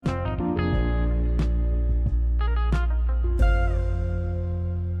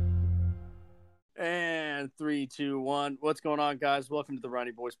Three, two, one. What's going on, guys? Welcome to the Ronnie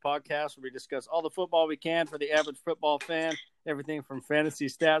Boys podcast, where we discuss all the football we can for the average football fan. Everything from fantasy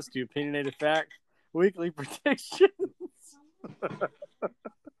stats to opinionated facts, weekly predictions.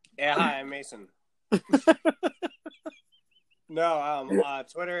 Yeah, hi, I'm Mason. No,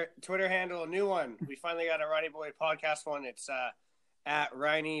 Twitter handle, a new one. We finally got a Ronnie Boy podcast one. It's at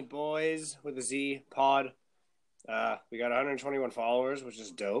Ronnie Boys with a Z pod. We got 121 followers, which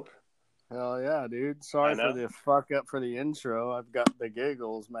is dope. Hell yeah, dude. Sorry for the fuck up for the intro. I've got the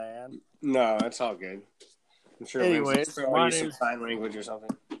giggles, man. No, it's all good. I'm sure Anyways, use some sign language or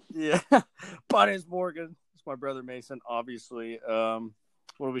something. Yeah. My name's Morgan. It's my brother Mason, obviously. What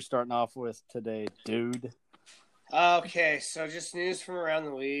are we starting off with today, dude? Okay, so just news from around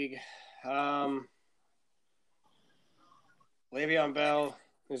the league. Le'Veon Bell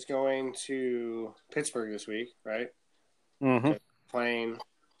is going to Pittsburgh this week, right? Mm-hmm. Playing.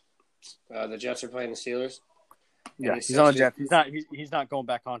 The Jets are playing the Steelers. Yeah, he's on the Jets. He's not going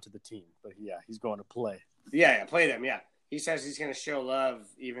back onto the team, but yeah, he's going to play. Yeah, play them. Yeah, he says he's going to show love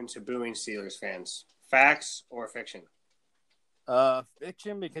even to booing Steelers fans. Facts or fiction?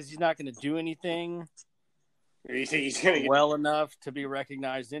 Fiction, because he's not going to do anything. Or you think he's going to well enough to be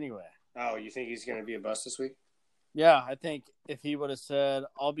recognized anyway? Oh, you think he's going to be a bust this week? Yeah, I think if he would have said,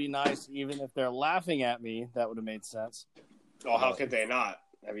 "I'll be nice, even if they're laughing at me," that would have made sense. Oh, how could they not?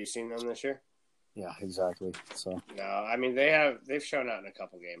 Have you seen them this year? Yeah, exactly. So no, I mean they've shown out in a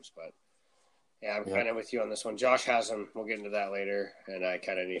couple games, but yeah, I'm kind of with you on this one. Josh has him. We'll get into that later, and I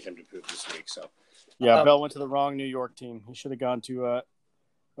kind of need him to poop this week. So yeah, Bell went to the wrong New York team. He should have gone to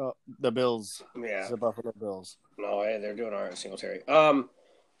the Bills. Yeah, the Buffalo Bills. No, hey, they're doing all right, Singletary.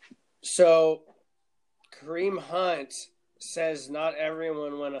 So Kareem Hunt says not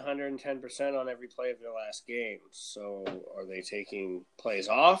everyone went 110% on every play of their last game. So are they taking plays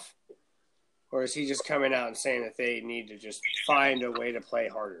off? Or is he just coming out and saying that they need to just find a way to play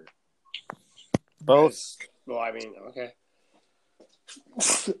harder? Both. Well, I mean, okay.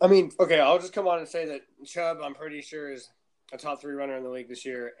 Okay, I'll just come on and say that Chubb, I'm pretty sure, is a top 3 runner in the league this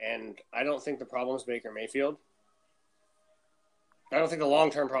year, and I don't think the problem is Baker Mayfield. I don't think the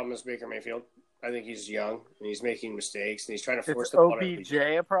long-term problem is Baker Mayfield. I think he's young, and he's making mistakes, and he's trying to force the ball. OBJ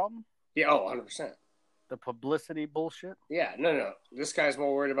a problem? Yeah, 100%. The publicity bullshit? Yeah, no. This guy's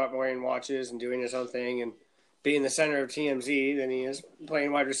more worried about wearing watches and doing his own thing and being the center of TMZ than he is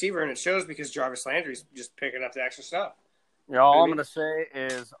playing wide receiver, and it shows because Jarvis Landry's just picking up the extra stuff. Yeah, all I'm going to say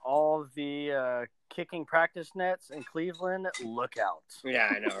is all the kicking practice nets in Cleveland, look out.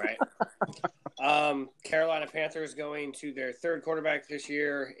 Yeah, I know, right? Carolina Panthers going to their third quarterback this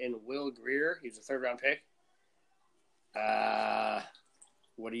year in Will Grier. He's a third-round pick.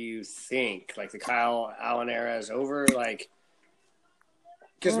 What do you think? Like, the Kyle Allen era is over? Like,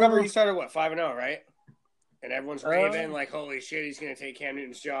 because remember, he started, 5-0, right? And everyone's raving, like, holy shit, he's going to take Cam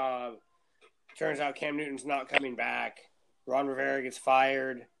Newton's job. Turns out Cam Newton's not coming back. Ron Rivera gets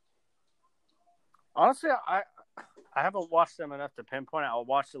fired. Honestly, I haven't watched them enough to pinpoint it. I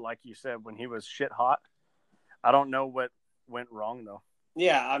watched it, like you said, when he was shit hot. I don't know what went wrong, though.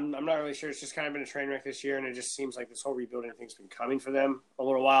 Yeah, I'm not really sure. It's just kind of been a train wreck this year, and it just seems like this whole rebuilding thing's been coming for them a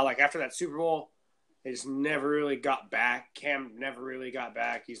little while. Like, after that Super Bowl, they just never really got back. Cam never really got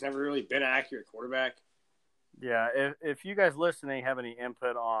back. He's never really been an accurate quarterback. Yeah, if you guys listening have any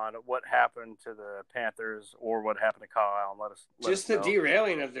input on what happened to the Panthers or what happened to Kyle Allen, let us the know.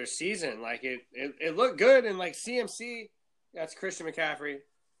 Derailing of their season. Like, it looked good, and, like, CMC, that's Christian McCaffrey,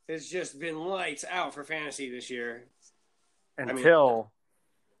 has just been lights out for fantasy this year. But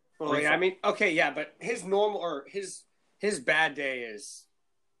his normal or his bad day is,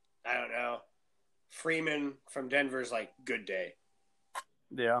 I don't know, Freeman from Denver's, like, good day.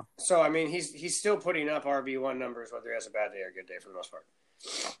 Yeah. So, I mean, he's still putting up RB1 numbers, whether he has a bad day or a good day for the most part.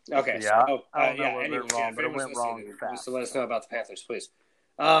 Okay. Yeah. So, I don't know what went wrong, but it went wrong fast. So let us know about the Panthers, please.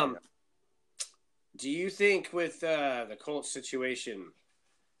 Do you think with the Colts situation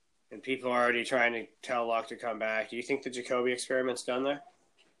and people are already trying to tell Locke to come back, do you think the Jacoby experiment's done there?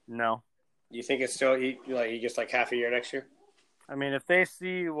 No. You think it's still he gets like half a year next year? I mean, if they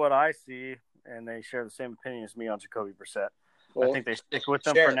see what I see and they share the same opinion as me on Jacoby Brissett, I think they stick with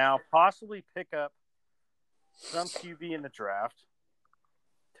them for now. Possibly pick up some QB in the draft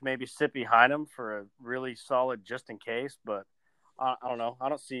to maybe sit behind him for a really solid just in case. But I don't know. I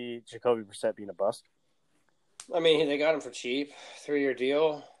don't see Jacoby Brissett being a bust. I mean, they got him for cheap, 3-year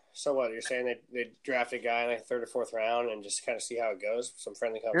deal. So what? You're saying they draft a guy in like third or fourth round and just kind of see how it goes? Some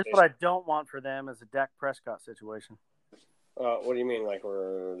friendly competition. Here's what I don't want for them is a Dak Prescott situation. What do you mean, like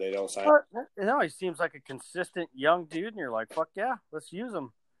where they don't sign? He seems like a consistent young dude, and you're like, fuck yeah, let's use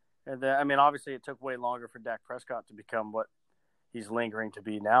him. And then, I mean, obviously, it took way longer for Dak Prescott to become what he's lingering to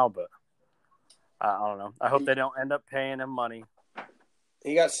be now. But I don't know. I hope they don't end up paying him money.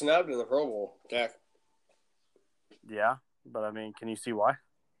 He got snubbed in the Pro Bowl, Dak. Yeah, but I mean, can you see why?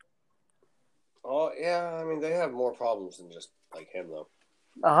 Oh yeah, I mean they have more problems than just like him though.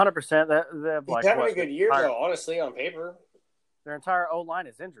 100%. They have He's having a good year though, honestly, on paper. Their entire O line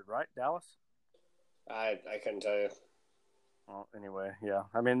is injured, right? Dallas. I couldn't tell you. Well, anyway, yeah.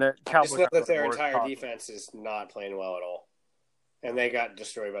 I mean, the Cowboys. Just know that their entire defense is not playing well at all, and they got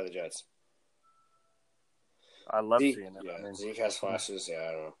destroyed by the Jets. I love seeing it. Yeah, I mean, Zeke has flashes. Yeah,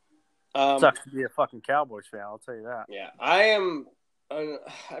 I don't know. Sucks to be a fucking Cowboys fan. I'll tell you that. Yeah, I am. I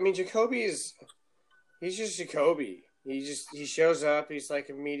mean, Jacoby's. He's just Jacoby. He shows up. He's like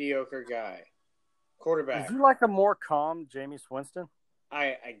a mediocre guy. Quarterback. Is he like a more calm Jameis Winston?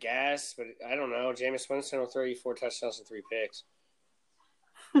 I guess, but I don't know. Jameis Winston will throw you 4 touchdowns and 3 picks.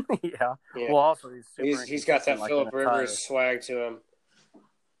 Yeah. Well, also he's got that Phillip Rivers swag to him.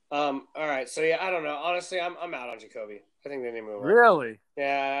 All right. So yeah, I don't know. Honestly, I'm out on Jacoby. I think they need to move on. Really?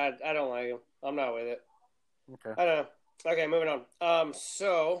 Yeah, I don't like him. I'm not with it. Okay. I don't know. Okay, moving on.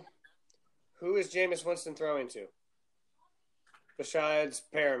 So who is Jameis Winston throwing to? Besides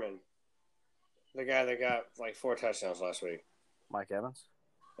Perriman, the guy that got like 4 touchdowns last week. Mike Evans?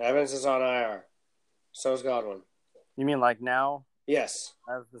 Evans is on IR. So is Godwin. You mean like now? Yes.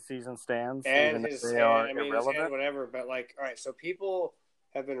 As the season stands? And his hand, whatever. But like, all right, so people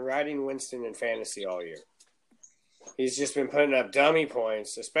have been riding Winston in fantasy all year. He's just been putting up dummy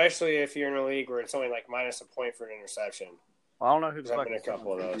points, especially if you're in a league where it's only like minus a point for an interception. Well, I don't know who the fuck. Been a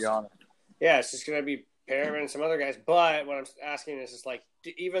couple of those. To be honest. Yeah, it's just going to be Perriman and some other guys. But what I'm asking is just like,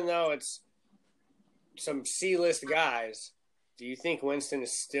 even though it's some C-list guys, do you think Winston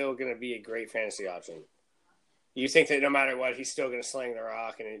is still going to be a great fantasy option? You think that no matter what, he's still going to sling the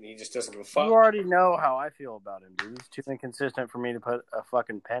rock and he just doesn't give a fuck? You already know how I feel about him, dude. He's too inconsistent for me to put a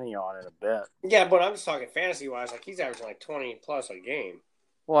fucking penny on in a bet. Yeah, but I'm just talking fantasy-wise. Like, he's averaging like 20-plus a game.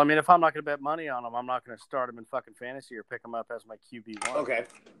 Well, I mean, if I'm not going to bet money on him, I'm not going to start him in fucking fantasy or pick him up as my QB1. Okay.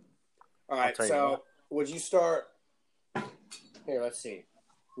 All right, so would you start – here, let's see.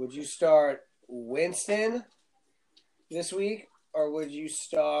 Would you start Winston this week, or would you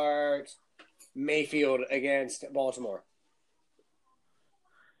start Mayfield against Baltimore?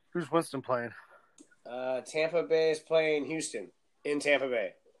 Who's Winston playing? Tampa Bay is playing Houston in Tampa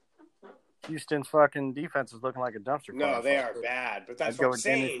Bay. Houston's fucking defense is looking like a dumpster fire. No, they are bad, but that's what I'm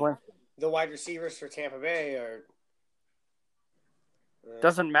saying. The wide receivers for Tampa Bay are...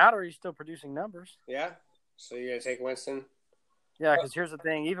 Doesn't matter. He's still producing numbers. Yeah? So you're going to take Winston? Yeah, because here's the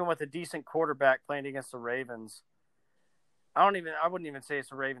thing. Even with a decent quarterback playing against the Ravens, I wouldn't even say it's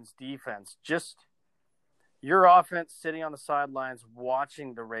the Ravens defense. Just your offense sitting on the sidelines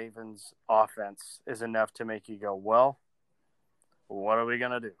watching the Ravens offense is enough to make you go, well, what are we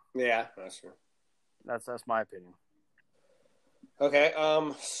going to do? Yeah, that's true. That's my opinion. Okay,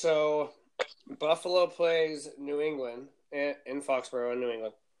 so Buffalo plays New England in Foxborough in New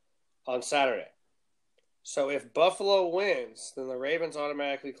England on Saturday. So if Buffalo wins, then the Ravens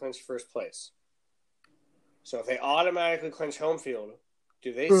automatically clinch first place. So if they automatically clinch home field,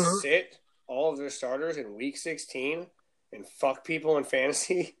 do they sit all of their starters in Week 16 and fuck people in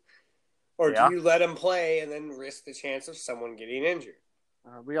fantasy? Or do you let them play and then risk the chance of someone getting injured?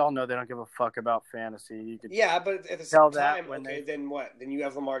 We all know they don't give a fuck about fantasy. You could but at the same time, then what? Then you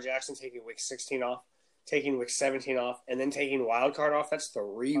have Lamar Jackson taking Week 16 off, taking Week 17 off, and then taking Wild Card off. That's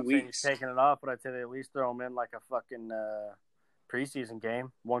 3 weeks. Taking it off, but I'd say they at least throw them in like a fucking preseason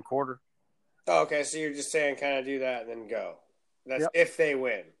game, 1 quarter. Oh, okay, so you're just saying kind of do that and then go. That's if they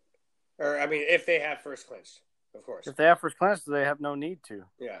win. Or, I mean, if they have first clinch, of course. If they have first clinch, they have no need to.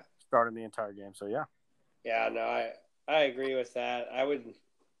 Yeah. Starting the entire game, so yeah. Yeah, no, I agree with that. I wouldn't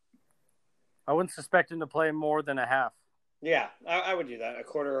suspect him to play more than a half. Yeah, I would do that. A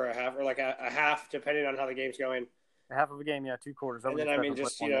quarter or a half, or like a half, depending on how the game's going. A half of a game, 2 quarters. And then, I mean,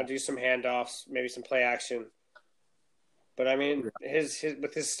 just, do some handoffs, maybe some play action. But, I mean, his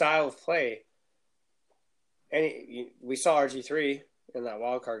with his style of play, we saw RG3 in that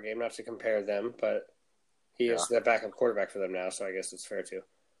wild card game, not to compare them, but he is the backup quarterback for them now, so I guess it's fair to.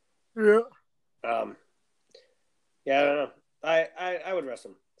 Yeah. Yeah, I don't know. I would rest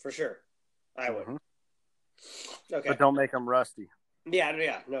him for sure. I would. Okay, but don't make him rusty.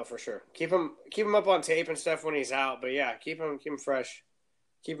 Yeah, no, for sure. Keep him up on tape and stuff when he's out. But yeah, keep him fresh.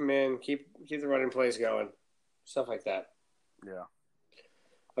 Keep him in. Keep the running plays going. Stuff like that. Yeah.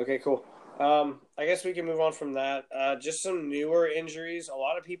 Okay, cool. I guess we can move on from that. Just some newer injuries. A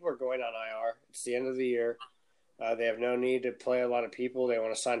lot of people are going on IR. It's the end of the year. They have no need to play a lot of people. They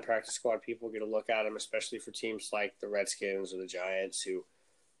want to sign practice squad people, get a look at them, especially for teams like the Redskins or the Giants who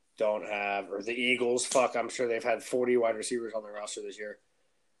don't have, or the Eagles. Fuck, I'm sure they've had 40 wide receivers on their roster this year.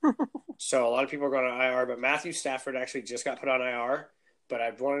 So a lot of people are going on IR, but Matthew Stafford actually just got put on IR. But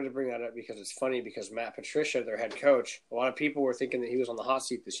I wanted to bring that up because it's funny because Matt Patricia, their head coach, a lot of people were thinking that he was on the hot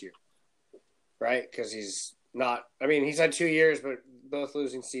seat this year, right? Because he's not – I mean, he's had 2 years, but both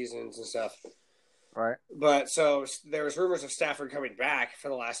losing seasons and stuff. Right. But so there was rumors of Stafford coming back for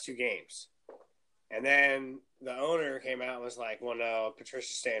the last 2 games. And then the owner came out and was like, well, no,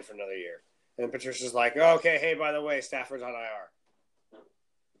 Patricia's staying for another year. And Patricia's like, oh, okay, hey, by the way, Stafford's on IR.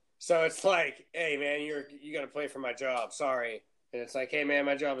 So it's like, hey, man, you got to play for my job. Sorry. And it's like, hey, man,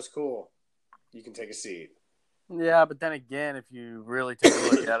 my job is cool. You can take a seat. Yeah, but then again, if you really take a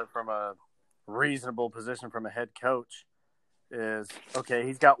look at it from a reasonable position from a head coach, is, okay,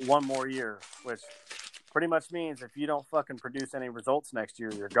 he's got 1 more year, which pretty much means if you don't fucking produce any results next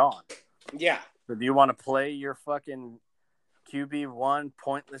year, you're gone. Yeah. So do you want to play your fucking QB1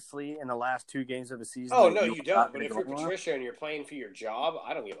 pointlessly in the last 2 games of the season? Oh, no, you don't. But if you're Patricia and you're playing for your job,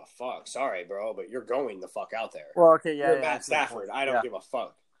 I don't give a fuck. Sorry, bro, but you're going the fuck out there. Well, okay, yeah. You're Matt Stafford. I don't give a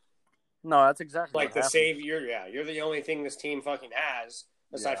fuck. No, that's exactly like the savior. Yeah, you're the only thing this team fucking has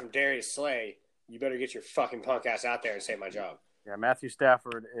aside from Darius Slay. You better get your fucking punk ass out there and save my job. Yeah, Matthew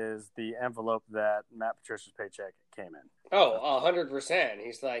Stafford is the envelope that Matt Patricia's paycheck came in. Oh, 100%.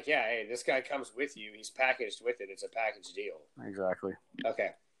 He's like, yeah, hey, this guy comes with you. He's packaged with it. It's a package deal. Exactly.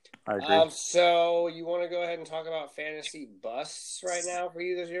 Okay. I agree. So you want to go ahead and talk about fantasy busts right now for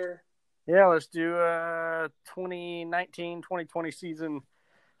you this year? Yeah, let's do 2019-2020 season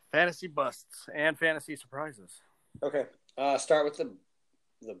fantasy busts and fantasy surprises. Okay. Start with the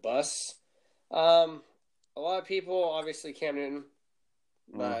busts. A lot of people, obviously Cam Newton,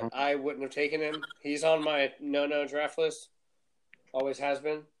 but I wouldn't have taken him. He's on my no draft list. Always has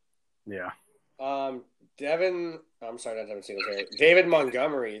been. Yeah. David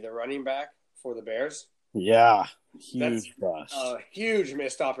Montgomery, the running back for the Bears. Yeah. Huge bust. A huge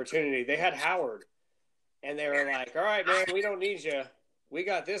missed opportunity. They had Howard, and they were like, all right, man, we don't need you. We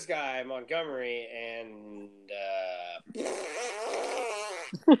got this guy, Montgomery, and they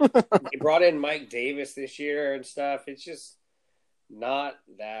brought in Mike Davis this year and stuff. It's just not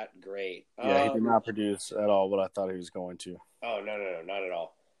that great. Yeah, he did not produce at all what I thought he was going to. Oh, no, not at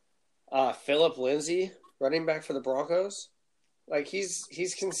all. Phillip Lindsay, running back for the Broncos. Like,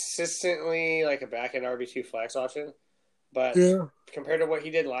 he's consistently like a back-end RB2 flex option. But compared to what he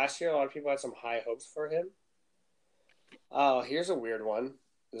did last year, a lot of people had some high hopes for him. Oh, here's a weird one.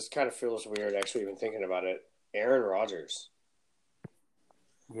 This kind of feels weird, actually, even thinking about it. Aaron Rodgers.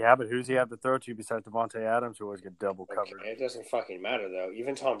 Yeah, but who's he have to throw to besides Devontae Adams, who always get double covered? Okay, it doesn't fucking matter, though.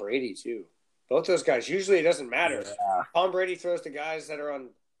 Even Tom Brady, too. Both those guys, usually it doesn't matter. Yeah. Tom Brady throws to guys that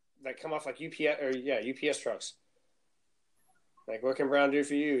come off like UPS Like, what can Brown do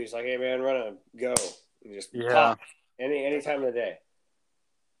for you? He's like, hey, man, run a go. And just pop any time of the day.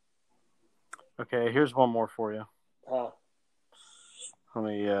 Okay, here's one more for you. Huh. Let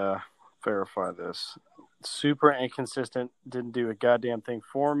me verify this. Super inconsistent. Didn't do a goddamn thing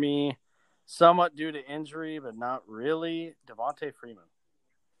for me. Somewhat due to injury, but not really. Devontae Freeman.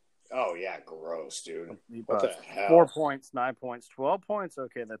 Oh, yeah. Gross, dude. What the hell? 4 points, 9 points, 12 points.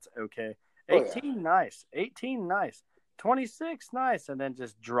 Okay, that's okay. 18, nice. 18, nice. 26, nice. And then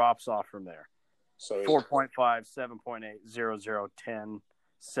just drops off from there. So 4.5, 7.8, 0, 0, 10,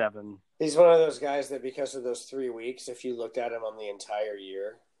 7. He's one of those guys that because of those 3 weeks, if you looked at him on the entire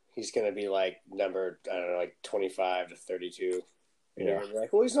year, he's going to be like number, I don't know, like 25 to 32. You're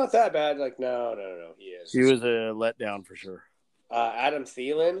like, well, he's not that bad. Like, no, he is. He was a letdown for sure. Adam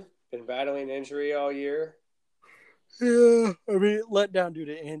Thielen, been battling injury all year. Yeah, I mean, letdown due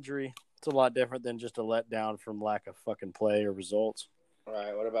to injury. It's a lot different than just a letdown from lack of fucking play or results. All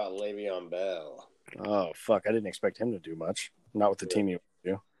right, what about Le'Veon Bell? Oh, fuck, I didn't expect him to do much. Not with the team he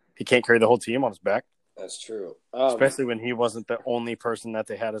do. He can't carry the whole team on his back. That's true. Especially when he wasn't the only person that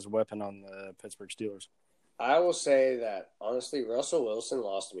they had as a weapon on the Pittsburgh Steelers. I will say that, honestly, Russell Wilson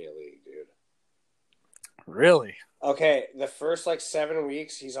lost me a league, dude. Really? Okay, the first, 7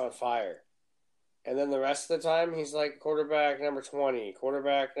 weeks, he's on fire. And then the rest of the time, he's like quarterback number 20,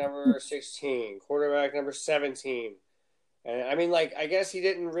 quarterback number 16, quarterback number 17. And, I mean, I guess he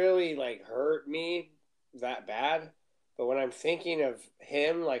didn't really, hurt me that bad. But when I'm thinking of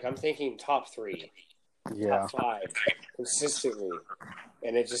him, I'm thinking top 3. Yeah. Top 5 consistently.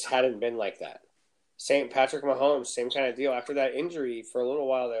 And it just hadn't been like that. St. Patrick Mahomes, same kind of deal. After that injury, for a little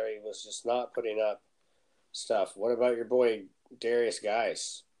while there, he was just not putting up stuff. What about your boy Darius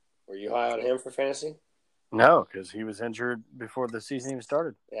Geis? Were you high on him for fantasy? No, because he was injured before the season even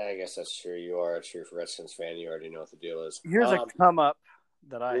started. Yeah, I guess that's true. You are a true Redskins fan. You already know what the deal is. Here's a come up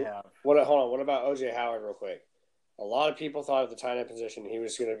that I have. Hold on. What about O.J. Howard real quick? A lot of people thought at the tight end position he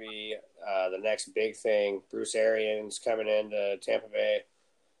was going to be the next big thing. Bruce Arians coming into Tampa Bay,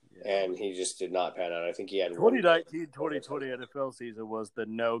 and he just did not pan out. I think he had 2019-2020 NFL season was the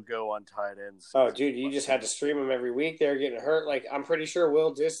no-go on tight ends. Oh, dude, you just had to stream him every week. They were getting hurt. Like, I'm pretty sure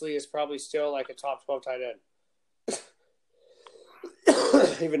Will Dissly is probably still like a top 12 tight end.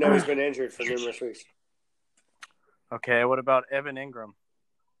 Even though he's been injured for numerous weeks. Okay, what about Evan Ingram?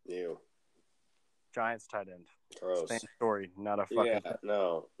 Ew. Giants tight end. Gross. Same story. Not a fucking. Yeah,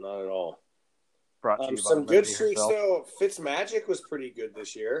 no, not at all. Brought to you by some good streaks though. Fitzmagic was pretty good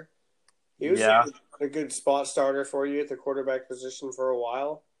this year. He was a good spot starter for you at the quarterback position for a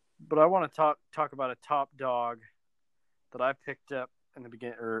while. But I want to talk about a top dog that I picked up in the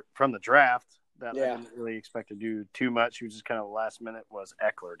beginning or from the draft that I didn't really expect to do too much. He was just kind of last minute. Was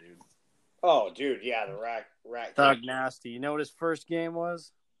Eckler, dude? Oh, dude, yeah, the rack. Thug nasty. You know what his first game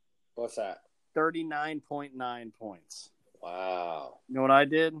was? What's that? 39.9 points. Wow. You know what I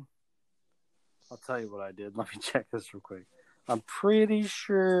did? I'll tell you what I did. Let me check this real quick. I'm pretty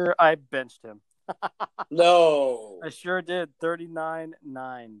sure I benched him. No. I sure did.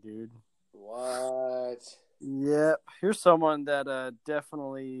 39.9, dude. What? Yep. Here's someone that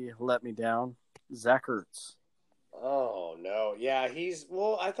definitely let me down. Zach Ertz. Oh, no. Yeah, I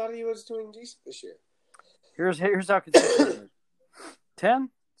thought he was doing decent this year. Here's how consistent 10,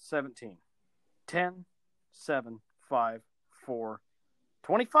 17. 10, 7, 5, 4,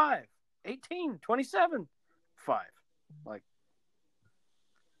 25, 18, 27, 5. Like,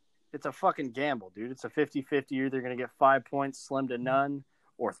 it's a fucking gamble, dude. It's a 50-50. You're either going to get 5 points, slim to none,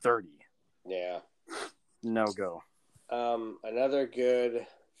 or 30. Yeah. No go. Another good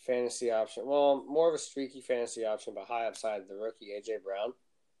fantasy option. Well, more of a streaky fantasy option, but high upside, the rookie A.J. Brown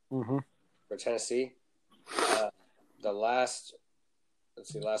for Tennessee. The last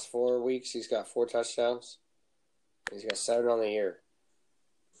 4 weeks, he's got 4 touchdowns. He's got 7 on the year.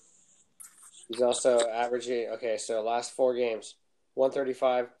 He's also averaging, last 4 games,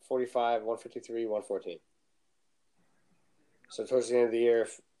 135, 45, 153, 114. So towards the end of the year,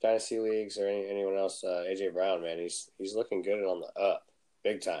 Dynasty Leagues or anyone else, A.J. Brown, man, he's looking good on the up,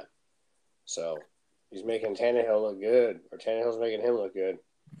 big time. So he's making Tannehill look good, or Tannehill's making him look good.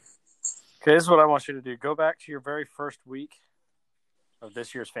 Okay, this is what I want you to do. Go back to your very first week of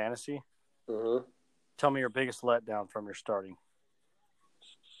this year's fantasy. Mm-hmm. Tell me your biggest letdown from your starting.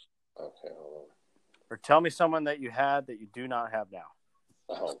 Okay, hold on. Or tell me someone that you had that you do not have now.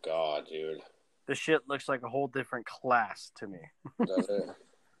 Oh, God, dude. This shit looks like a whole different class to me. Does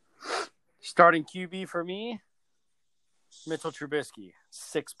it? Starting QB for me, Mitchell Trubisky,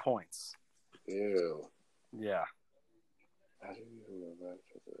 6 points. Ew. Yeah. How do you even go back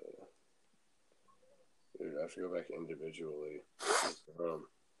to the... Dude, I have to go back individually.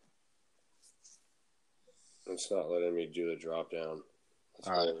 It's not letting me do the drop down.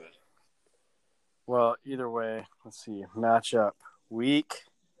 All right. Well, either way, let's see. Matchup week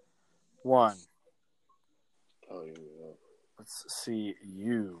 1. Oh, you know. Let's see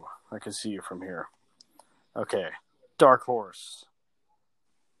you. I can see you from here. Okay. Dark horse.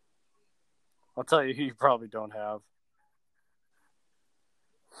 I'll tell you who you probably don't have.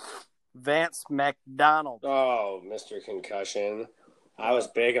 Vance McDonald. Oh, Mr. Concussion. I was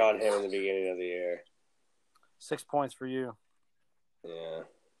big on him in the beginning of the year. 6 points for you. Yeah.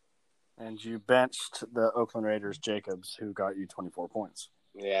 And you benched the Oakland Raiders Jacobs, who got you 24 points.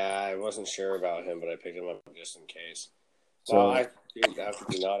 Yeah, I wasn't sure about him, but I picked him up just in case. So I have to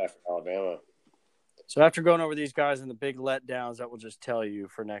do not after Alabama. So after going over these guys and the big letdowns, that will just tell you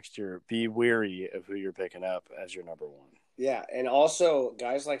for next year, be wary of who you're picking up as your number 1. Yeah, and also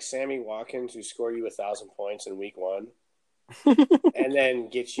guys like Sammy Watkins who score you 1,000 points in week 1 and then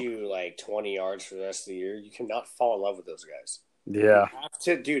get you like 20 yards for the rest of the year. You cannot fall in love with those guys. Yeah. You have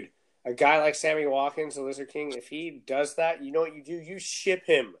to, dude, a guy like Sammy Watkins, the Lizard King, if he does that, you know what you do? You ship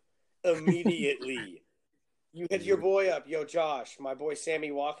him immediately. You hit your boy up. Yo, Josh, my boy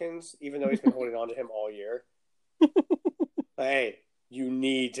Sammy Watkins, even though he's been holding on to him all year. Hey, you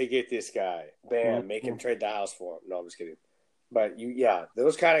need to get this guy. Bam, make him trade the house for him. No, I'm just kidding. But,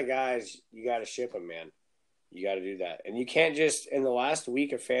 those kind of guys, you got to ship them, man. You got to do that. And you can't just, in the last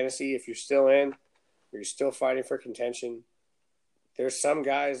week of fantasy, if you're still in, or you're still fighting for contention, there's some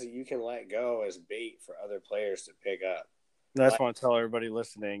guys that you can let go as bait for other players to pick up. I just want to tell everybody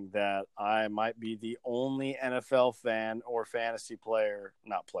listening that I might be the only NFL fan or fantasy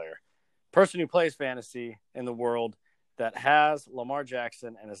person who plays fantasy in the world that has Lamar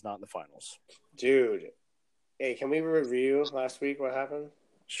Jackson and is not in the finals. Dude, Hey, can we review last week what happened?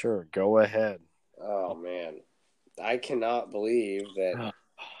 Sure, go ahead. Oh, man. I cannot believe that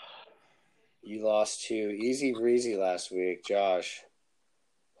you lost to Easy Breezy last week, Josh,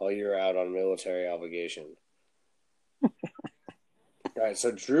 while you were out on military obligation. All right,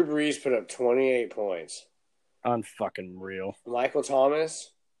 so Drew Brees put up 28 points. Unfucking real. Michael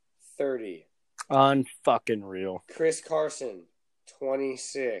Thomas, 30. Unfucking real. Chris Carson,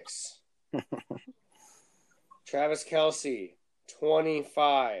 26. Travis Kelce,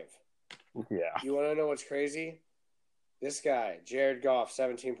 25. Yeah. You want to know what's crazy? This guy, Jared Goff,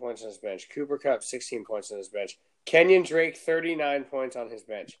 17 points on his bench. Cooper Kupp, 16 points on his bench. Kenyon Drake, 39 points on his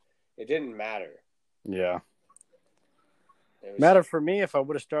bench. It didn't matter. Yeah. Mattered for me if I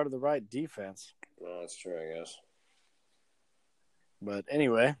would have started the right defense. No, that's true, I guess. But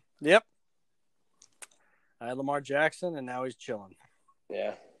anyway, yep. I had Lamar Jackson, and now he's chilling.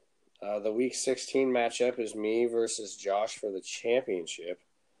 Yeah. The Week 16 matchup is me versus Josh for the championship.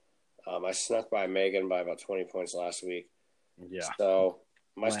 I snuck by Megan by about 20 points last week. Yeah. So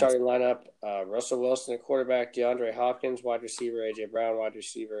my starting lineup, Russell Wilson at quarterback, DeAndre Hopkins, wide receiver, A.J. Brown, wide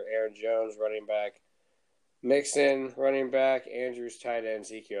receiver, Aaron Jones, running back, Mixon, running back, Andrews, tight end,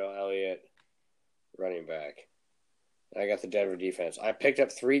 Ezekiel Elliott, running back. I got the Denver defense. I picked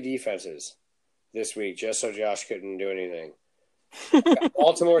up 3 defenses this week just so Josh couldn't do anything. I got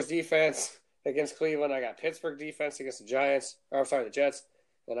Baltimore's defense against Cleveland. I got Pittsburgh defense against the Jets.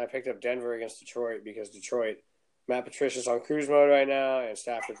 And I picked up Denver against Detroit because Detroit, Matt Patricia's on cruise mode right now and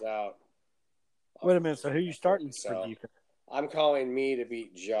Stafford's out. Wait a minute. So who are you starting for defense? I'm calling me to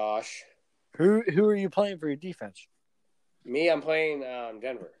beat Josh. Who are you playing for your defense? Me, I'm playing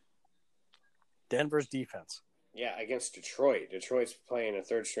Denver. Denver's defense. Yeah, against Detroit. Detroit's playing a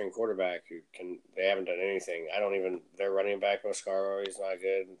third-string quarterback they haven't done anything. Their running back, Oscar, he's not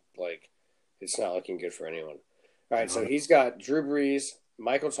good. It's not looking good for anyone. All right, so he's got Drew Brees,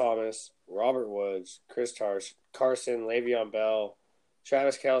 Michael Thomas, Robert Woods, Chris Carson, Le'Veon Bell,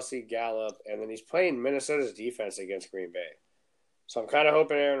 Travis Kelce, Gallup, and then he's playing Minnesota's defense against Green Bay. So I'm kind of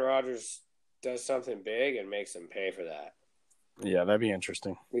hoping Aaron Rodgers does something big and makes them pay for that. Yeah, that'd be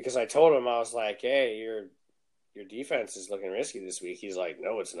interesting. Because I told him, I was like, hey, your defense is looking risky this week. He's like,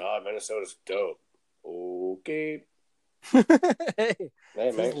 no, it's not. Minnesota's dope. Okay. Hey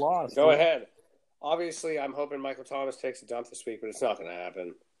man, lost, go ahead. Obviously, I'm hoping Michael Thomas takes a dump this week, but it's not going to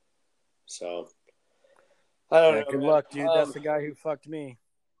happen. So, I don't know. Good luck, dude. That's the guy who fucked me.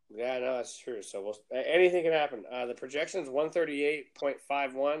 Yeah, no, that's true. So, anything can happen. The projection is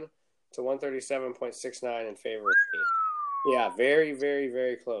 138.51 to 137.69 in favor of me. Yeah, very, very,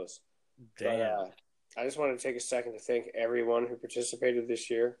 very close. Damn. But, I just wanted to take a second to thank everyone who participated this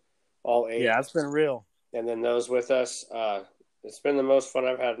year, all 8. Yeah, it's been real. And then those with us. It's been the most fun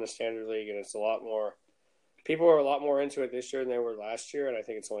I've had in the Standard League, and it's a lot more – people are a lot more into it this year than they were last year, and I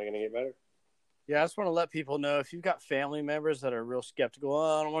think it's only going to get better. Yeah, I just want to let people know, if you've got family members that are real skeptical,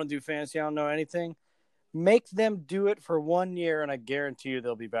 I don't want to do fantasy, I don't know anything, make them do it for 1 year, and I guarantee you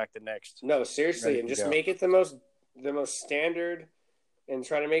they'll be back the next. No, seriously, and just make it the most standard and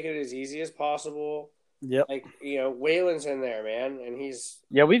try to make it as easy as possible. Yep. Waylon's in there, man, and he's –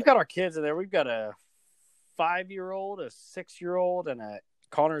 Yeah, we've got our kids in there. We've got a 5-year-old, a 6-year-old, and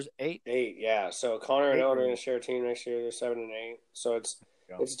Connor's 8. 8, yeah. So Connor and Ellen are going to share a team next year. They're 7 and 8. So it's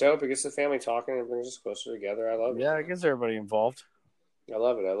dope. It gets the family talking and brings us closer together. I love it. Yeah, it gets everybody involved. I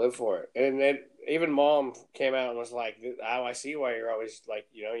love it. I live for it. And even Mom came out and was like, "Oh, I see why you're always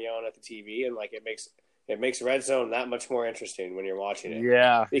yelling at the TV, and it makes Red Zone that much more interesting when you're watching it."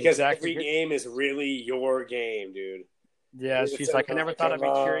 Yeah, because every game is really your game, dude. Yeah, she's like, I never thought I'd be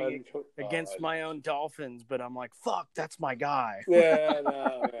cheering against my own Dolphins, but I'm like, fuck, that's my guy. Yeah,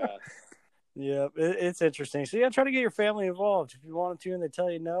 no, yeah. Yeah, it's interesting. So, yeah, try to get your family involved. If you want to and they tell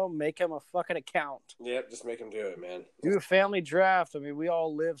you no, make them a fucking account. Yep, just make them do it, man. Do a family draft. I mean, we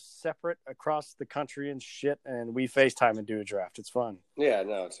all live separate across the country and shit, and we FaceTime and do a draft. It's fun. Yeah,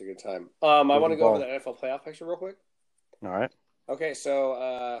 no, it's a good time. I want to go over the NFL playoff picture real quick. All right. Okay,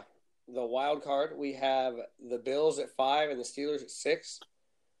 so the wild card, we have the Bills at 5 and the Steelers at 6.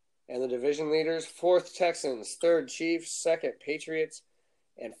 And the division leaders, 4th Texans, 3rd Chiefs, 2nd Patriots,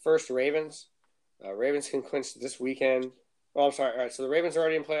 and 1st Ravens. Ravens can clinch this weekend. Oh, I'm sorry. All right, so the Ravens are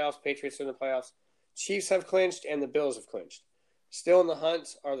already in playoffs. Patriots are in the playoffs. Chiefs have clinched, and the Bills have clinched. Still in the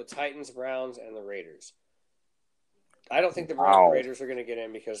hunt are the Titans, Browns, and the Raiders. I don't think the Browns and Raiders are going to get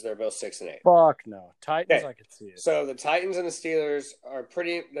in because they're both 6 and 8. Fuck no. Titans, okay. I could see it. So the Titans and the Steelers are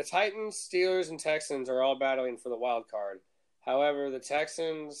the Titans, Steelers, and Texans are all battling for the wild card. However, the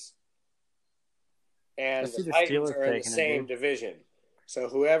Texans and the Titans are in the same division. So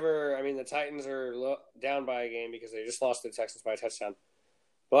the Titans are down by a game because they just lost to the Texans by a touchdown.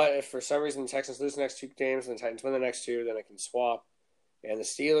 But if for some reason the Texans lose the next 2 games and the Titans win the next 2, then it can swap. And the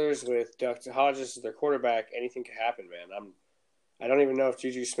Steelers with Dr. Hodges as their quarterback, anything could happen, man. I don't even know if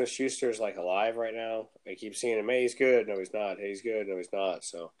Juju Smith-Schuster is alive right now. I keep seeing him. Hey, he's good. No, he's not. Hey, he's good. No, he's not.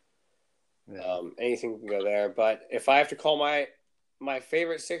 So anything can go there. But if I have to call my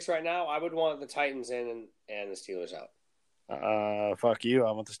favorite 6 right now, I would want the Titans in and the Steelers out. Fuck you.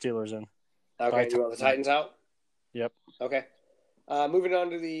 I want the Steelers in. Okay, you want the Titans out? Yep. Okay. Moving on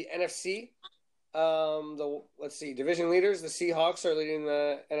to the NFC. Let's see. Division leaders. The Seahawks are leading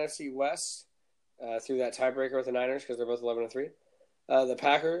the NFC West through that tiebreaker with the Niners because they're both 11-3. The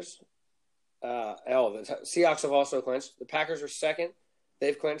Packers. The Seahawks have also clinched. The Packers are second.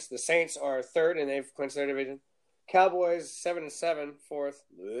 They've clinched. The Saints are third, and they've clinched their division. Cowboys 7-7, fourth.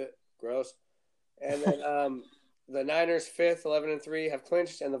 Blech, gross. And then the Niners fifth, 11-3, have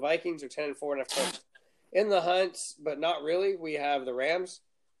clinched, and the Vikings are 10-4 and have clinched. In the hunt, but not really, we have the Rams,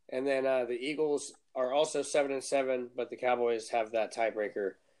 and then the Eagles are also 7-7, but the Cowboys have that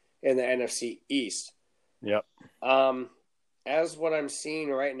tiebreaker in the NFC East. Yep. As what I'm seeing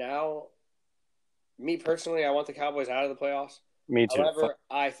right now, me personally, I want the Cowboys out of the playoffs. Me too. However,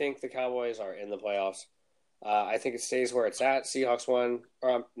 I think the Cowboys are in the playoffs. I think it stays where it's at. Seahawks won.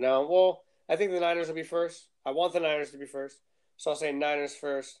 I think the Niners will be first. I want the Niners to be first. So I'll say Niners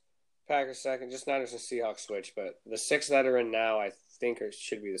first, Packers second, just Niners and Seahawks switch. But the 6 that are in now, I think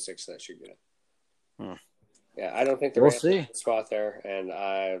should be the 6 that should get in. Yeah, I don't think the Rams have a spot there, and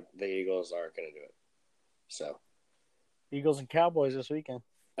the Eagles aren't going to do it. So, Eagles and Cowboys this weekend.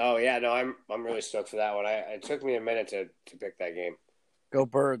 Oh yeah, no, I'm really stoked for that one. It took me a minute to pick that game. Go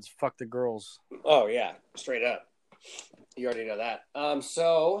Birds, fuck the girls. Oh yeah, straight up. You already know that.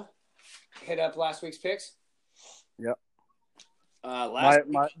 So hit up last week's picks. Yep.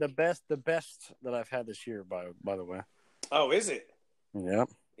 The best that I've had this year, by the way. Oh, is it? Yep.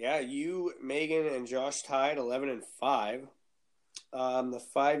 Yeah, you, Megan, and Josh tied 11-5. The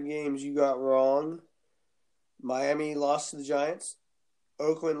 5 games you got wrong. Miami lost to the Giants.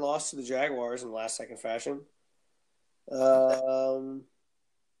 Oakland lost to the Jaguars in last-second fashion. The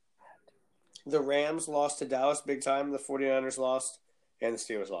Rams lost to Dallas big time. The 49ers lost, and the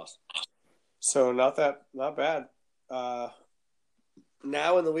Steelers lost. So not bad.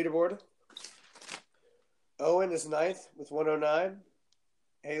 Now in the leaderboard, Owen is 9th with 109.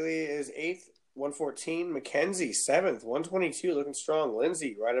 Haley is 8th, 114. Mackenzie 7th, 122, looking strong.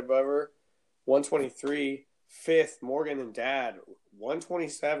 Lindsay right above her, 123. 5th, Morgan and Dad,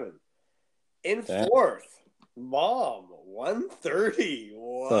 127. In 4th, Mom, 130.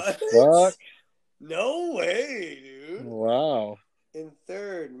 What? The fuck? No way, dude. Wow. In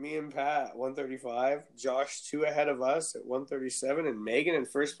 3rd, me and Pat, 135. Josh 2 ahead of us at 137. And Megan in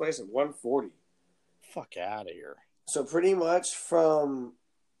 1st place at 140. Fuck out of here. So pretty much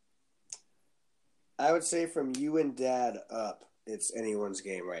I would say from you and Dad up, it's anyone's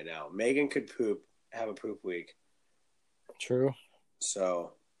game right now. Megan could have a poop week. True.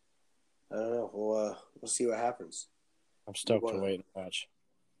 So, I don't know. We'll see what happens. I'm stoked to wait and watch.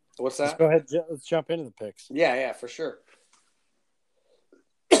 What's that? Let's go ahead. Let's jump into the picks. Yeah, for sure.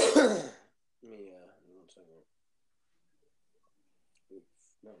 Let me, 1 second.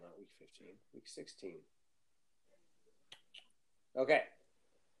 No, not week 15. Week 16. Okay.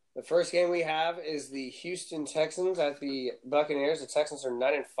 The first game we have is the Houston Texans at the Buccaneers. The Texans are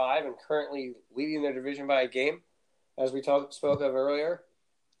 9-5 and currently leading their division by a game, as we spoke of earlier.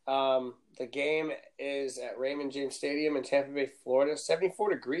 The game is at Raymond James Stadium in Tampa Bay, Florida.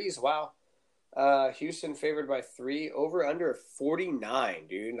 74 degrees. Wow. Houston favored by 3. Over under 49,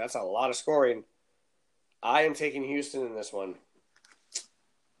 dude. That's a lot of scoring. I am taking Houston in this one.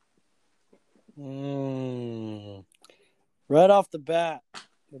 Right off the bat,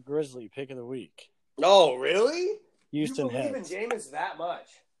 the Grizzly pick of the week. Oh, really? Houston Heads. You believe in Jameis that much?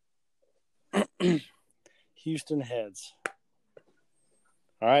 Houston heads.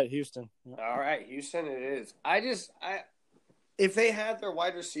 All right, Houston. All right, Houston it is. If they had their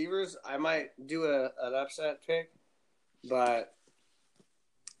wide receivers, I might do an upset pick. But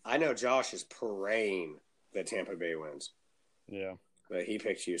I know Josh is praying that Tampa Bay wins. Yeah. But he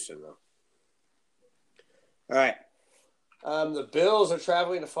picked Houston, though. All right. The Bills are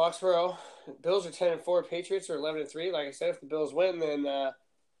traveling to Foxborough. Bills are 10-4. Patriots are 11-3. Like I said, if the Bills win, then the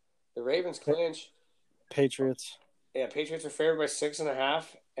Ravens clinch. Patriots. Yeah, Patriots are favored by 6.5,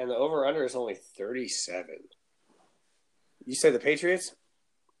 and the over/under is only 37. You say the Patriots?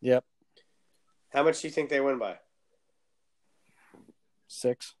 Yep. How much do you think they win by?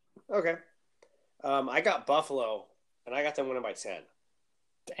 6. Okay. I got Buffalo, and I got them winning by 10.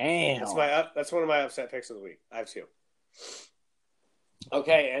 Damn. That's one of my upset picks of the week. I have 2.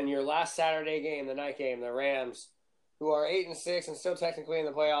 Okay, and your last Saturday game, the night game, the Rams, who are 8-6 and still technically in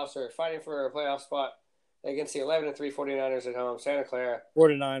the playoffs, are fighting for a playoff spot against the 11-3 49ers at home. Santa Clara.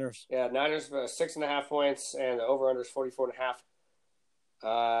 49ers. Yeah, Niners 6.5 points, and the over-under is 44.5.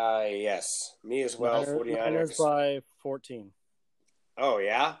 Yes, me as well. 49ers. Niners by 14. Oh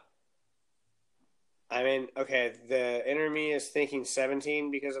yeah. I mean, okay, the inner me is thinking 17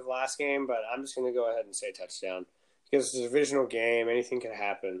 because of last game, but I'm just going to go ahead and say touchdown because it's a divisional game. Anything can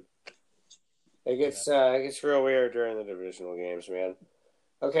happen. It gets real weird during the divisional games, man.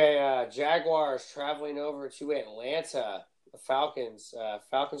 Okay, Jaguars traveling over to Atlanta. The Falcons.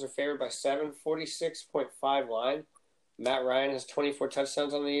 Falcons are favored by 7, 46.5 line. Matt Ryan has 24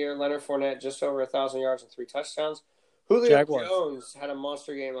 touchdowns on the year. Leonard Fournette just over 1,000 yards and 3 touchdowns. Julio Jaguars. Jones had a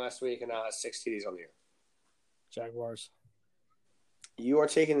monster game last week and now has 6 TDs on the year. Jaguars. You are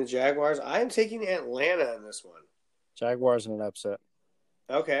taking the Jaguars. I am taking Atlanta in this one. Jaguars in an upset.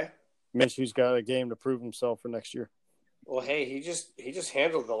 Okay. Minshew's got a game to prove himself for next year. Well, hey, he just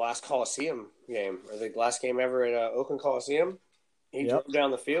handled the last Coliseum game, or the last game ever at Oakland Coliseum. He drove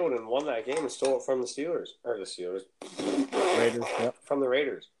down the field and won that game and stole it from the Steelers. Or the Steelers. Raiders, yep. From the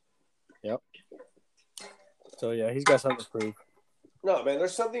Raiders. Yep. So, yeah, he's got something to prove. No, man,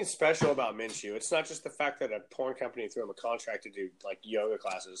 there's something special about Minshew. It's not just the fact that a porn company threw him a contract to do, like, yoga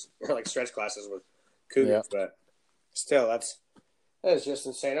classes or, like, stretch classes with Cougars, but still, that is just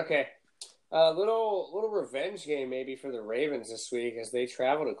insane. Okay. Little revenge game maybe for the Ravens this week as they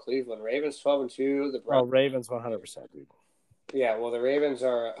travel to Cleveland. Ravens 12-2. Ravens 100%, dude. Yeah, well, the Ravens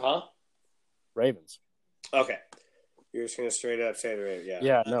are, Ravens. Okay. You're just going to straight up say the Ravens. Yeah.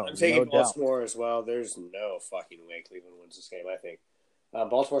 Yeah, no. I'm taking no Baltimore doubt. as well. There's no fucking way Cleveland wins this game, I think.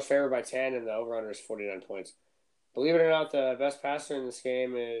 Baltimore's favored by 10, and the over-under is 49 points. Believe it or not, the best passer in this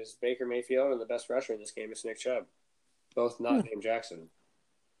game is Baker Mayfield, and the best rusher in this game is Nick Chubb. Both not named Jackson.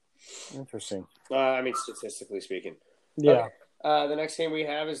 Interesting. I mean, statistically speaking. Yeah. Okay. The next game we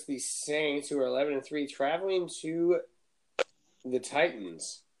have is the Saints, who are 11-3, traveling to the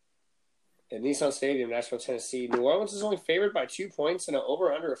Titans at Nissan Stadium, Nashville, Tennessee. New Orleans is only favored by 2 points and an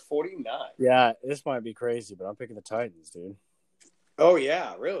over-under of 49. Yeah, this might be crazy, but I'm picking the Titans, dude. Oh,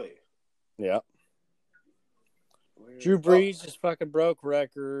 yeah, really? Yeah. Drew Brees just fucking broke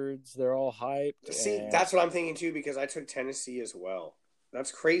records. They're all hyped. See, that's what I'm thinking, too, because I took Tennessee as well.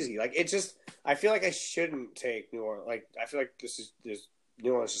 That's crazy. Like, it just – I feel like I shouldn't take New Orleans. Like, I feel like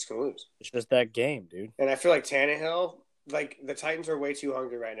New Orleans is just going to lose. It's just that game, dude. And I feel like Tannehill – like, the Titans are way too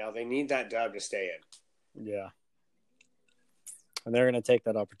hungry right now. They need that dub to stay in. Yeah. And they're going to take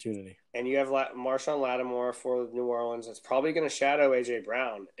that opportunity. And you have Marshawn Lattimore for New Orleans. It's probably going to shadow A.J.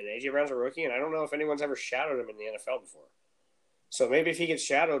 Brown. And A.J. Brown's a rookie, and I don't know if anyone's ever shadowed him in the NFL before. So maybe if he gets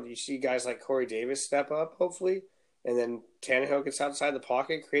shadowed, you see guys like Corey Davis step up, hopefully. And then Tannehill gets outside the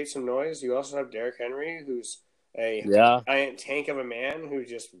pocket, creates some noise. You also have Derrick Henry, who's a giant tank of a man who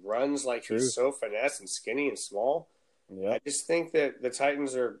just runs like he's so finesse and skinny and small. Yep. I just think that the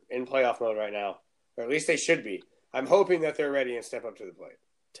Titans are in playoff mode right now, or at least they should be. I'm hoping that they're ready and step up to the plate.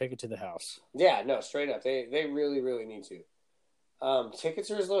 Take it to the house. Yeah, no, straight up. They really, really need to.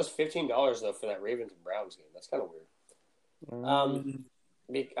 Tickets are as low as $15, though, for that Ravens and Browns game. That's kind of weird.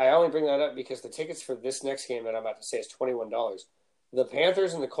 I only bring that up because the tickets for this next game that I'm about to say is $21. The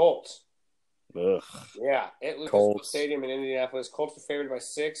Panthers and the Colts. Ugh. Yeah, at Lucas Oil Stadium in Indianapolis. Colts are favored by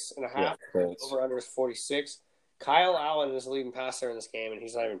 6.5. Yeah, over-under is 46. Kyle Allen is the leading passer in this game, and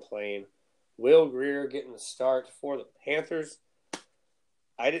he's not even playing. Will Grier getting the start for the Panthers.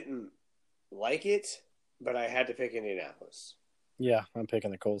 I didn't like it, but I had to pick Indianapolis. Yeah, I'm picking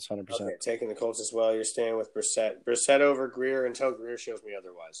the Colts 100%. Okay, taking the Colts as well. You're staying with Brissett. Brissett over Grier until Grier shows me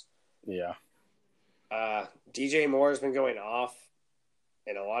otherwise. Yeah. DJ Moore has been going off,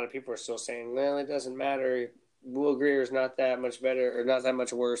 and a lot of people are still saying, well, it doesn't matter. Will Grier is not that much better or not that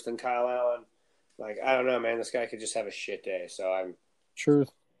much worse than Kyle Allen. Like, I don't know, man. This guy could just have a shit day. So I'm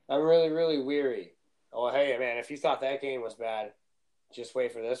really, really weary. Oh, hey, man, if you thought that game was bad, just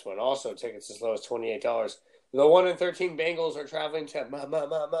wait for this one. Also, tickets as low as $28. The 1-13 Bengals are traveling to Miami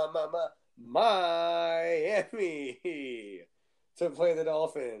to play the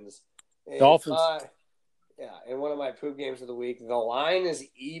Dolphins. Dolphins. In one of my poop games of the week, the line is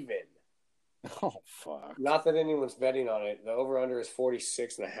even. Oh, fuck. Not that anyone's betting on it. The over-under is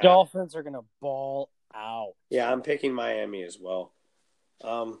 46.5. Dolphins are going to ball out. Yeah, I'm picking Miami as well.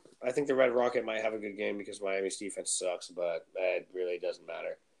 I think the Red Rocket might have a good game because Miami's defense sucks, but it really doesn't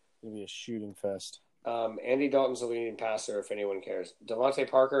matter. It's going to be a shooting fest. Andy Dalton's the leading passer, if anyone cares. Devontae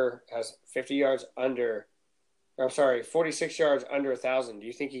Parker has 50 yards I'm sorry, 46 yards under 1,000. Do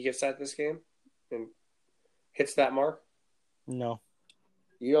you think he gets that this game and hits that mark? No.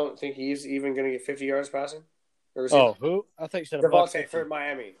 You don't think he's even going to get 50 yards passing? Or is who? I think you said Devontae for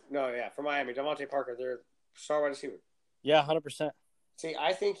Miami. No, yeah, for Miami. Devontae Parker, their star wide receiver. Yeah, 100%. See,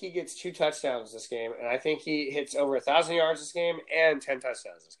 I think he gets 2 touchdowns this game, and I think he hits over 1,000 yards this game and 10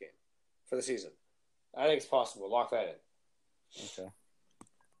 touchdowns this game for the season. I think it's possible. Lock that in. Okay.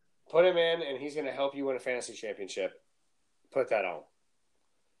 Put him in, and he's going to help you win a fantasy championship. Put that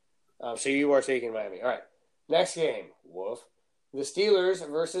on. So you are taking Miami. All right. Next game, Wolf. The Steelers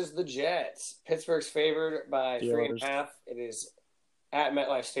versus the Jets. Pittsburgh's favored by 3.5. It is at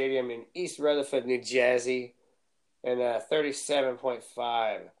MetLife Stadium in East Rutherford, New Jersey. And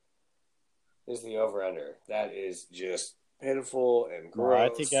 37.5 is the over-under. That is just pitiful and gross. No, I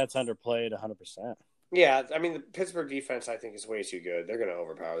think that's underplayed 100%. Yeah, I mean, the Pittsburgh defense, I think, is way too good. They're going to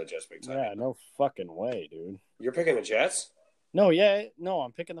overpower the Jets big time. Yeah, no fucking way, dude. You're picking the Jets? No,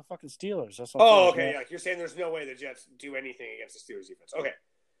 I'm picking the fucking Steelers. That's what okay. Yeah, you're saying there's no way the Jets do anything against the Steelers defense. Okay.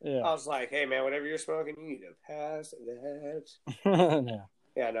 Yeah. I was like, hey, man, whatever you're smoking, you need to pass that. Yeah.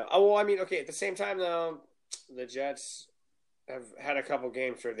 Yeah, no. Oh, well, I mean, okay, at the same time, though, the Jets have had a couple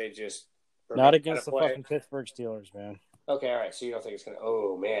games where they just... Not against the fucking Pittsburgh Steelers, man. Okay, all right. So you don't think it's going to...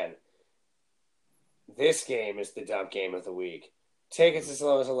 Oh, man. This game is the dump game of the week. Tickets as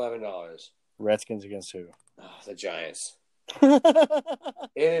low as $11. Redskins against who? Oh, the Giants.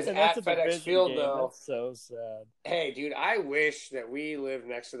 It is at FedEx Field, though. That's so sad. Hey, dude, I wish that we lived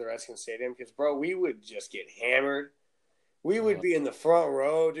next to the Redskins Stadium because, bro, we would just get hammered. We would be in the front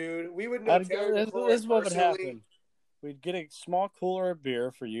row, dude. We would know. This is what would happen. We'd get a small cooler of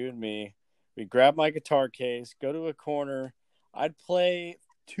beer for you and me. We'd grab my guitar case, go to a corner. I'd play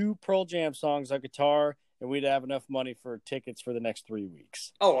 2 Pearl Jam songs on guitar, and we'd have enough money for tickets for the next 3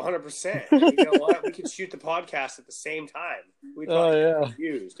 weeks. Oh, 100%. You know what? We could shoot the podcast at the same time. We'd get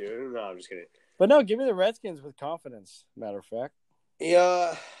confused, dude. No, I'm just kidding. But no, give me the Redskins with confidence, matter of fact.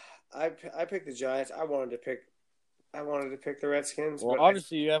 Yeah, I picked the Giants. I wanted to pick the Redskins. Well,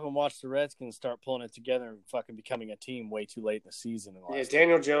 obviously you haven't watched the Redskins start pulling it together and fucking becoming a team way too late in the season.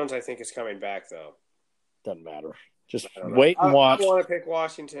 Daniel Jones, I think, is coming back, though. Doesn't matter. Just wait and watch. I want to pick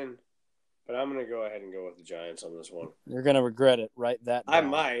Washington, but I'm going to go ahead and go with the Giants on this one. You're going to regret it. Write that down. I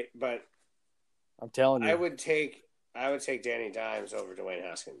might, but I'm telling you. I would take Danny Dimes over Dwayne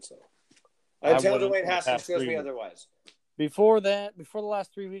Haskins. So. Until Dwayne Haskins shows me otherwise. Before the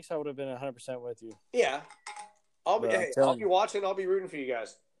last 3 weeks, I would have been 100% with you. Yeah. I'll be watching. I'll be rooting for you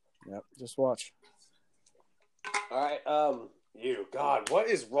guys. Yep, just watch. All right. God, what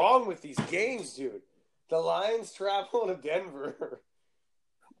is wrong with these games, dude? The Lions travel to Denver.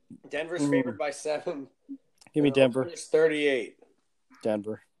 Denver's favored by 7. Give me Denver. It's 38.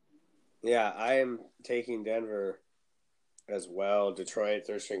 Denver. Yeah, I am taking Denver as well. Detroit,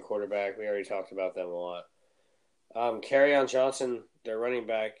 third-string quarterback. We already talked about them a lot. Kerryon Johnson, their running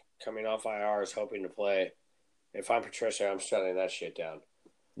back, coming off IR, is hoping to play. If I'm Patricia, I'm shutting that shit down.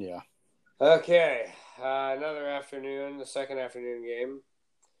 Yeah. Okay. Another afternoon, the second afternoon game.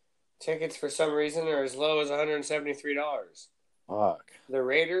 Tickets, for some reason, are as low as $173. Fuck. The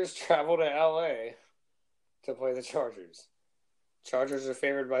Raiders travel to L.A. to play the Chargers. Chargers are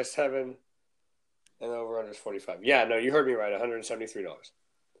favored by 7, and the over-under is 45. Yeah, no, you heard me right, $173.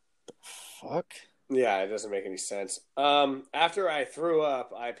 Fuck? Yeah, it doesn't make any sense. After I threw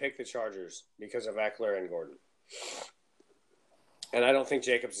up, I picked the Chargers because of Eckler and Gordon. And I don't think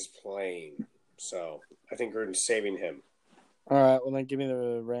Jacobs is playing, so I think Gruden's saving him. All right, well then give me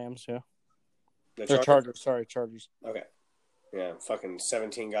the Rams, yeah. The Chargers. Sorry, Chargers. Okay. Yeah, fucking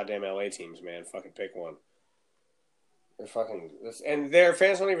 17 goddamn LA teams, man. Fucking pick one. They're fucking... And their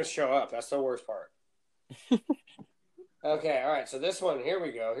fans don't even show up. That's the worst part. Okay, all right. So this one, here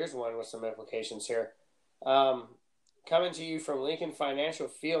we go. Here's one with some implications here. Coming to you from Lincoln Financial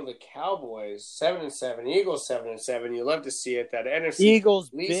Field, the Cowboys 7-7, Eagles 7-7. You love to see it. That NFC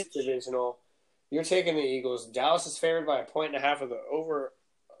Eagles least divisional. You're taking the Eagles. Dallas is favored by 1.5 of the over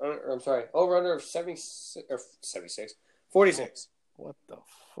under of 46. What the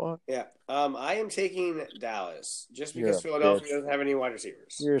fuck? Yeah. I am taking Dallas just because Philadelphia doesn't have any wide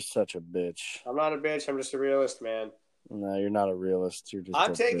receivers. You're such a bitch. I'm not a bitch. I'm just a realist, man. No, you're not a realist. You're just.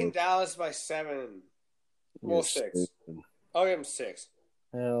 I'm taking Dallas by 7. Well, 6. Stupid. I'll give him 6.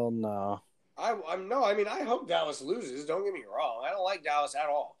 Hell no. I hope Dallas loses. Don't get me wrong. I don't like Dallas at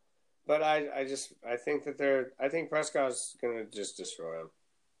all. But I think Prescott's gonna just destroy him.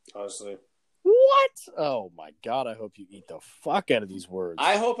 Honestly. What? Oh my god! I hope you eat the fuck out of these words.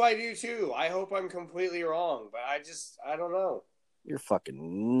 I hope I do too. I hope I'm completely wrong, but I don't know. You're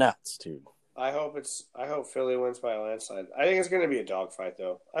fucking nuts, dude. I hope Philly wins by a landslide. I think it's going to be a dogfight,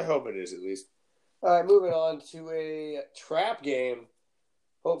 though. I hope it is, at least. All right, moving on to a trap game.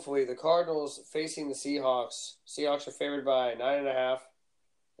 Hopefully, the Cardinals facing the Seahawks. Seahawks are favored by 9.5,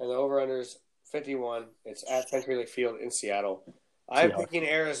 and the over-under is 51. It's at CenturyLink Field in Seattle. I'm picking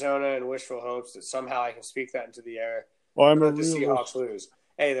Arizona and wishful hopes that somehow I can speak that into the air. Well, let the Seahawks lose.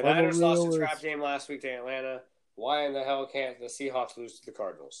 Hey, the Niners lost a trap game last week to Atlanta. Why in the hell can't the Seahawks lose to the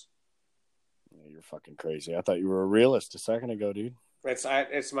Cardinals? Yeah, you're fucking crazy. I thought you were a realist a second ago, dude. It's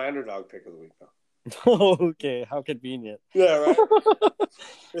my underdog pick of the week, though. Okay, how convenient. Yeah, right.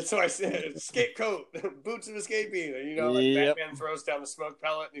 That's what I said. Scapegoat, boots of escaping. You know, like Batman throws down the smoke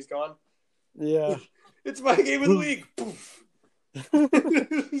pellet and he's gone. Yeah, it's my game of the week. Poof.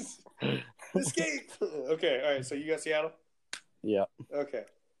 Escape. Okay, all right. So you got Seattle. Yeah. Okay.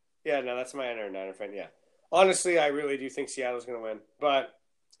 Yeah, no, that's my Niner fan. Yeah. Honestly, I really do think Seattle's going to win, but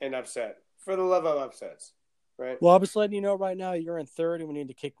an upset for the love of upsets. Right. Well, I'm just letting you know right now you're in third and we need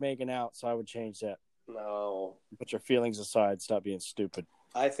to kick Megan out, so I would change that. No. Put your feelings aside. Stop being stupid.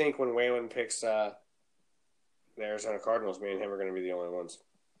 I think when Waylon picks the Arizona Cardinals, me and him are going to be the only ones.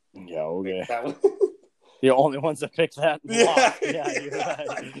 Yeah, okay. That one. The only ones that pick that block. Yeah, you're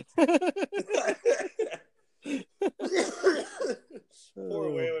right. Poor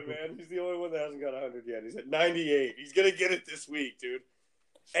Waylon, man. He's the only one that hasn't got 100 yet. He's at 98. He's going to get it this week, dude.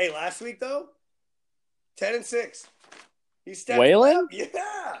 Hey, last week, though? 10-6. He stepped Waylon? up.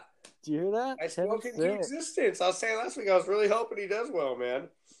 Yeah. Do you hear that? I spoke into existence. I was saying last week, I was really hoping he does well, man.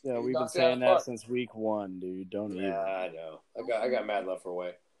 Yeah, we've been saying that since week 1, dude. Don't even. Yeah, I know. I got mad love for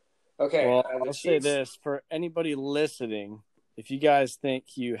Way. Okay. Well, I'll say this. For anybody listening, if you guys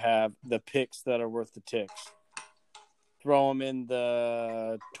think you have the picks that are worth the ticks, throw them in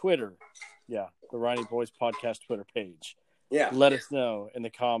the Twitter. Yeah, the Riney Boys Podcast Twitter page. Yeah. Let us know in the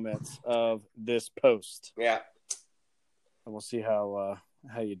comments of this post. Yeah. And we'll see how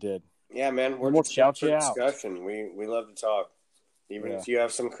you did. Yeah, man. We'll shout you out. Discussion. We love to talk. Even if you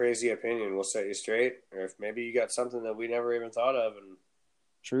have some crazy opinion, we'll set you straight. Or if maybe you got something that we never even thought of. And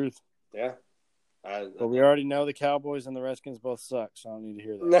Truth. Yeah. But we already know the Cowboys and the Redskins both suck, so I don't need to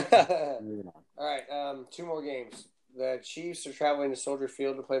hear that. All right. 2 more games. The Chiefs are traveling to Soldier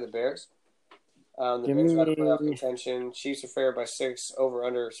Field to play the Bears. The Bears are out of playoff contention. Chiefs are favored by 6. Over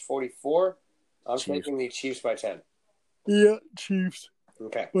under is 44. I'm taking the Chiefs by 10. Yeah, Chiefs.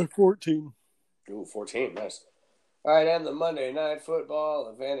 Okay. By 14. Ooh, 14. Nice. All right, and the Monday Night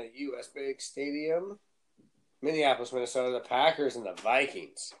Football event at US Bank Stadium. Minneapolis, Minnesota. The Packers and the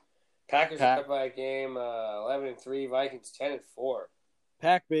Vikings. Packers are up by a game 11-3. Vikings 10-4.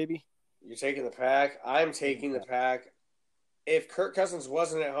 Pack, baby. You're taking the Pack. I'm taking the Pack. If Kirk Cousins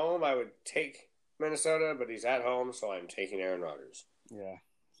wasn't at home, I would take Minnesota, but he's at home, so I'm taking Aaron Rodgers. Yeah.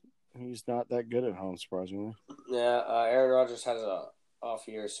 He's not that good at home, surprisingly. Yeah, Aaron Rodgers has an off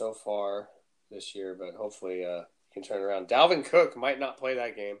year so far this year, but hopefully he can turn around. Dalvin Cook might not play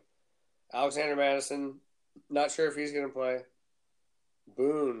that game. Alexander Madison, not sure if he's going to play.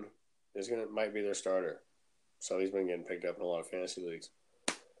 Boone might be their starter, so he's been getting picked up in a lot of fantasy leagues.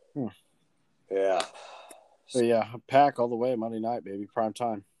 Yeah. But yeah, Pack all the way Monday night, baby, prime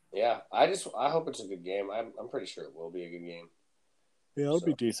time. Yeah, I hope it's a good game. I'm pretty sure it will be a good game. Yeah, it'll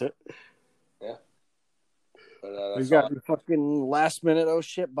be decent. Yeah. But, we got the fucking last minute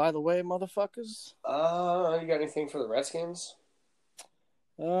shit, by the way, motherfuckers. You got anything for the Redskins?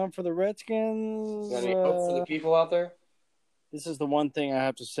 For the Redskins. You got any hope for the people out there? This is the one thing I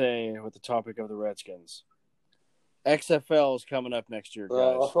have to say with the topic of the Redskins. XFL is coming up next year,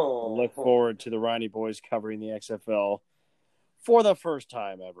 guys. Look forward to the Riney Boys covering the XFL for the first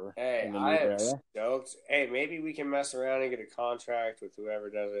time ever. Hey, I am stoked. Hey, maybe we can mess around and get a contract with whoever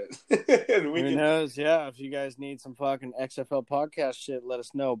does it. Who knows? Yeah, if you guys need some fucking XFL podcast shit, let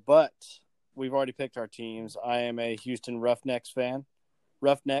us know. But we've already picked our teams. I am a Houston Roughnecks fan.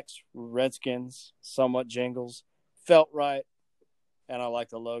 Roughnecks, Redskins, somewhat Jingles. Felt right. And I like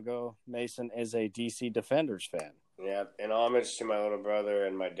the logo. Mason is a DC Defenders fan. Yeah, in homage to my little brother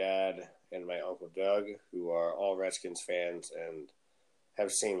and my dad and my Uncle Doug, who are all Redskins fans and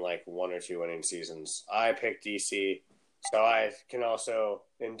have seen like 1 or 2 winning seasons. I picked DC, so I can also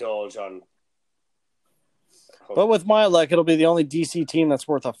indulge on. But with my luck, it'll be the only DC team that's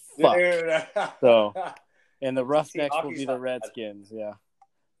worth a fuck. So, and the Roughnecks will be the Redskins, yeah.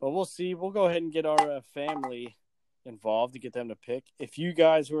 But we'll see. We'll go ahead and get our family involved to get them to pick. If you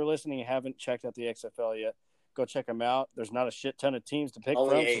guys who are listening haven't checked out the XFL yet, go check them out. There's not a shit ton of teams to pick from.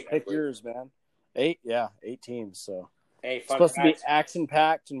 So pick yours, man. 8 teams. So it's supposed to be action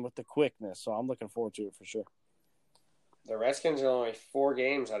packed and with the quickness. So I'm looking forward to it for sure. The Redskins are only 4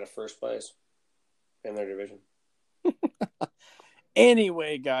 games out of first place. in their division.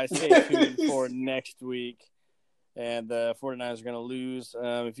 Anyway, guys, stay tuned for next week. And the 49ers are going to lose.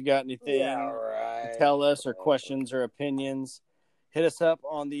 If you got anything to tell us or questions or opinions, hit us up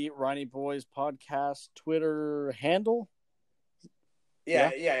on the Riney Boys podcast Twitter handle. Yeah.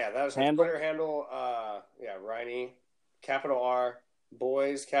 That was handle. Twitter handle. Riney, capital R,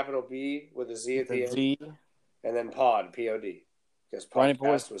 Boys, capital B with a Z at the end. Z. And then Pod, P-O-D. Because Riney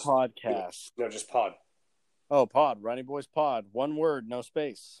Boys podcast. No, just Pod. Oh, Pod. Riney Boys pod. One word, no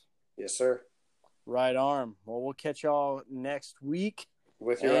space. Yes, sir. Right arm. Well, we'll catch y'all next week.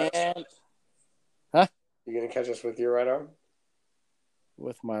 With your right arm? Huh? You going to catch us with your right arm?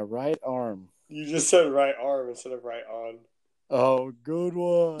 With my right arm. You just said right arm instead of right on. Oh, good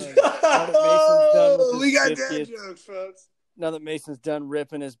one. We got dad jokes, folks. Now that Mason's done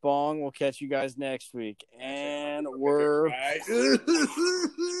ripping his bong, we'll catch you guys next week. And we're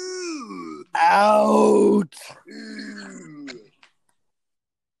out.